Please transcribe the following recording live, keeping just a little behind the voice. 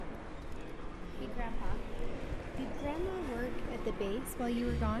at the base while you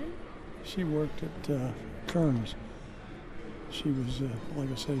were gone? She worked at Kearns. She was,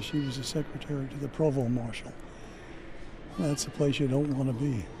 like I say, she was the secretary to the provost marshal. That's the place you don't want to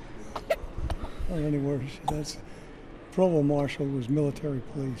be. Or anywhere. Provost marshal was military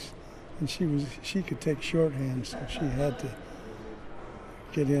police, and she could take shorthand, so she had to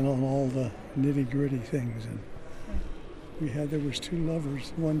get in on all the nitty-gritty things. And there was two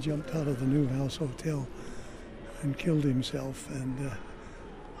lovers. One jumped out of the New House Hotel and killed himself, and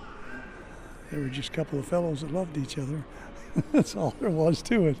there were just a couple of fellows that loved each other. That's all there was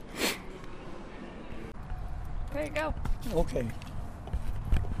to it. There you go. Okay.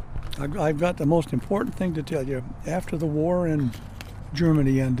 I've got the most important thing to tell you. After the war in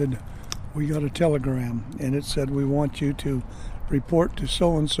Germany ended, we got a telegram, and it said, we want you to report to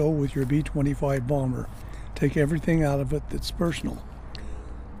so-and-so with your B-25 bomber. Take everything out of it that's personal.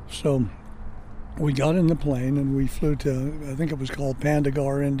 So we got in the plane, and we flew to, I think it was called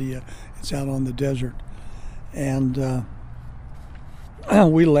Pandagar, India. It's out on the desert. And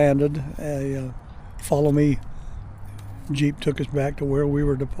we landed. A Follow Me Jeep took us back to where we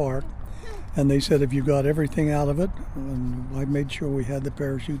were to park. And they said, have you got everything out of it? And I made sure we had the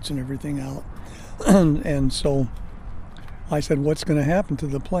parachutes and everything out. And so I said, what's going to happen to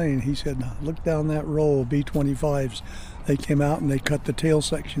the plane? He said, look down that row of B-25s. They came out and they cut the tail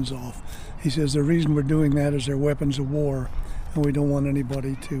sections off. He says, the reason we're doing that is they're weapons of war, and we don't want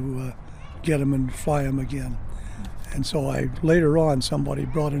anybody to get them and fly them again. And so later on, somebody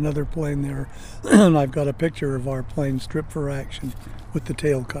brought another plane there, and I've got a picture of our plane stripped for action with the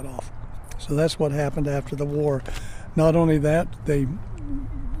tail cut off. So that's what happened after the war. Not only that,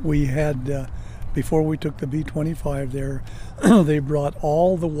 we had, before we took the B-25 there, they brought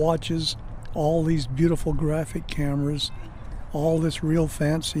all the watches, all these beautiful graphic cameras, all this real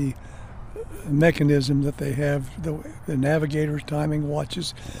fancy mechanism that they have, the navigator's timing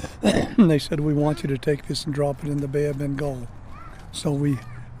watches. And they said, we want you to take this and drop it in the Bay of Bengal. So we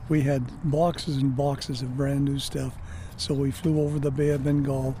had boxes and boxes of brand new stuff. So we flew over the Bay of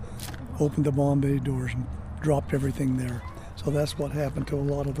Bengal, opened the bomb bay doors, and dropped everything there. So that's what happened to a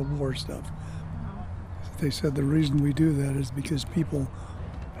lot of the war stuff. They said the reason we do that is because people,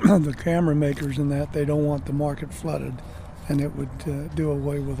 the camera makers and that, they don't want the market flooded, and it would do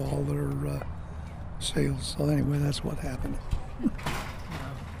away with all their sales. So anyway, that's what happened.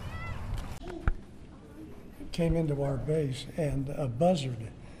 It came into our base, and a Buzzard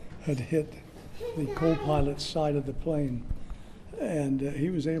had hit the co-pilot's side of the plane, and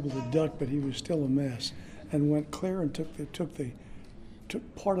he was able to duck, but he was still a mess, and went clear and took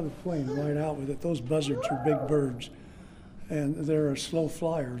part of the plane right out with it. Those Buzzards are big birds, and they're a slow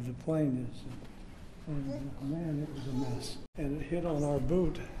flyer. The plane is, and man, it was a mess. And it hit on our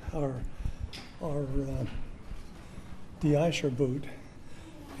boot, our de-icer boot,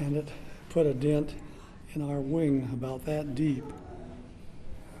 and it put a dent in our wing about that deep,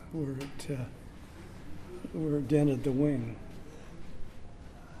 where it dented the wing.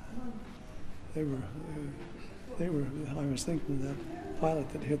 They were. I was thinking of that pilot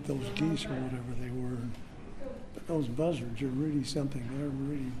that hit those geese or whatever they were. But those Buzzards are really something. They're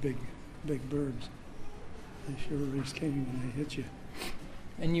really big birds. They sure came when they hit you.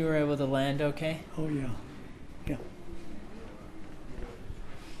 And you were able to land okay? Oh yeah.